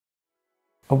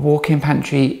A walk-in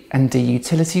pantry and a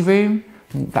utility room?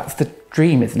 That's the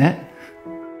dream, isn't it?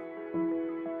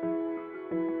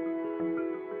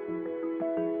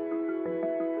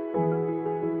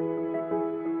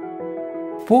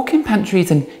 Walk-in pantries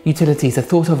and utilities are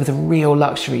thought of as a real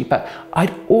luxury, but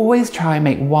I'd always try and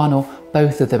make one or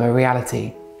both of them a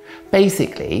reality.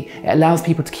 Basically, it allows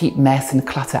people to keep mess and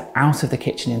clutter out of the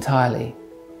kitchen entirely.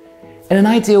 In an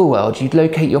ideal world, you'd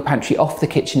locate your pantry off the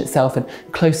kitchen itself and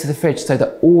close to the fridge so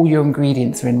that all your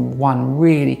ingredients are in one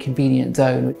really convenient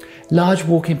zone. Large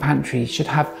walk-in pantries should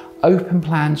have open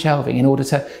plan shelving in order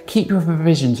to keep your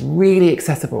provisions really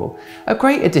accessible. A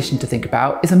great addition to think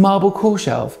about is a marble cool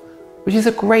shelf, which is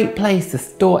a great place to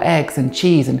store eggs and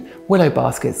cheese and willow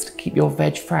baskets to keep your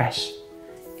veg fresh.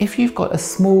 If you've got a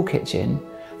small kitchen,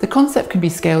 the concept can be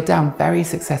scaled down very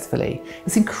successfully.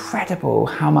 It's incredible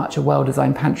how much a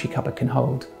well-designed pantry cupboard can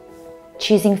hold.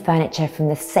 Choosing furniture from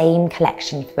the same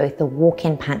collection for both the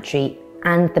walk-in pantry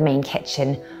and the main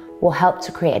kitchen will help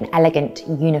to create an elegant,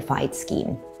 unified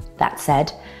scheme. That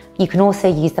said, you can also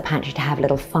use the pantry to have a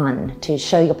little fun, to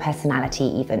show your personality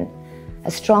even.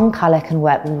 A strong colour can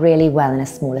work really well in a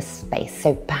smaller space,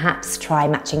 so perhaps try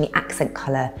matching the accent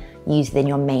colour used in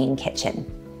your main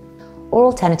kitchen. Or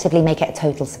alternatively, make it a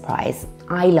total surprise.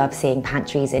 I love seeing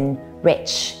pantries in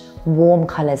rich, warm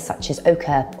colours such as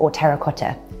ochre or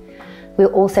terracotta.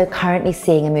 We're also currently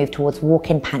seeing a move towards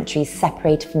walk-in pantries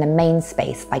separated from the main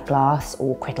space by glass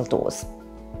or crinkle doors.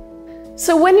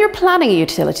 So when you're planning a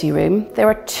utility room, there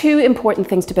are two important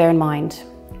things to bear in mind.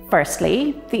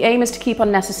 Firstly, the aim is to keep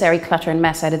unnecessary clutter and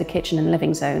mess out of the kitchen and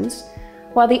living zones,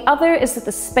 while the other is that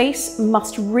the space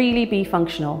must really be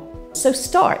functional. So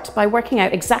start by working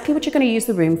out exactly what you're going to use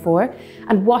the room for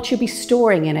and what you'll be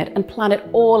storing in it, and plan it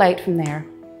all out from there.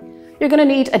 You're going to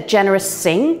need a generous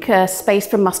sink, a space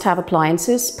for must-have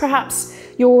appliances, perhaps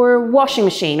your washing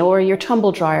machine or your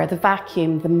tumble dryer, the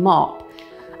vacuum, the mop.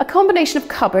 A combination of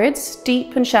cupboards,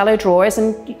 deep and shallow drawers,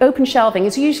 and open shelving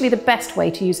is usually the best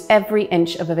way to use every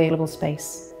inch of available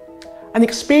space. An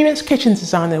experienced kitchen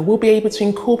designer will be able to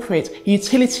incorporate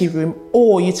utility room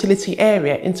or utility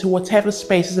area into whatever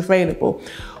space is available,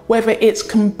 whether it's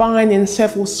combining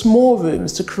several small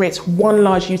rooms to create one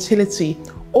large utility,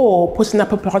 or putting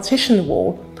up a partition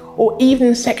wall, or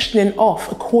even sectioning off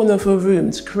a corner of a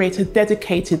room to create a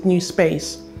dedicated new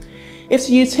space. If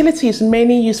the utility is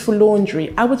mainly used for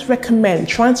laundry, I would recommend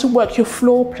trying to work your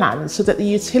floor plan so that the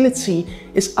utility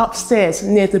is upstairs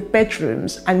near the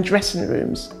bedrooms and dressing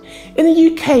rooms. In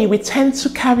the UK, we tend to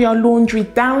carry our laundry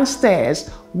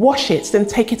downstairs, wash it, then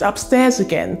take it upstairs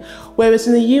again, whereas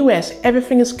in the US,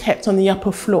 everything is kept on the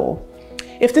upper floor.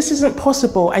 If this isn't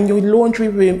possible and your laundry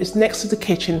room is next to the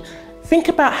kitchen, think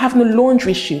about having a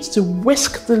laundry chute to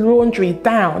whisk the laundry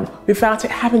down without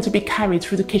it having to be carried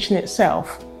through the kitchen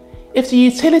itself. If the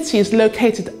utility is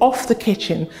located off the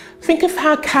kitchen, think of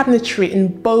how cabinetry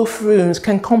in both rooms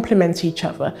can complement each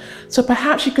other. So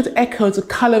perhaps you could echo the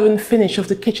colour and finish of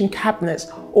the kitchen cabinets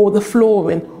or the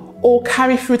flooring, or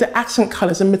carry through the accent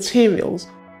colours and materials.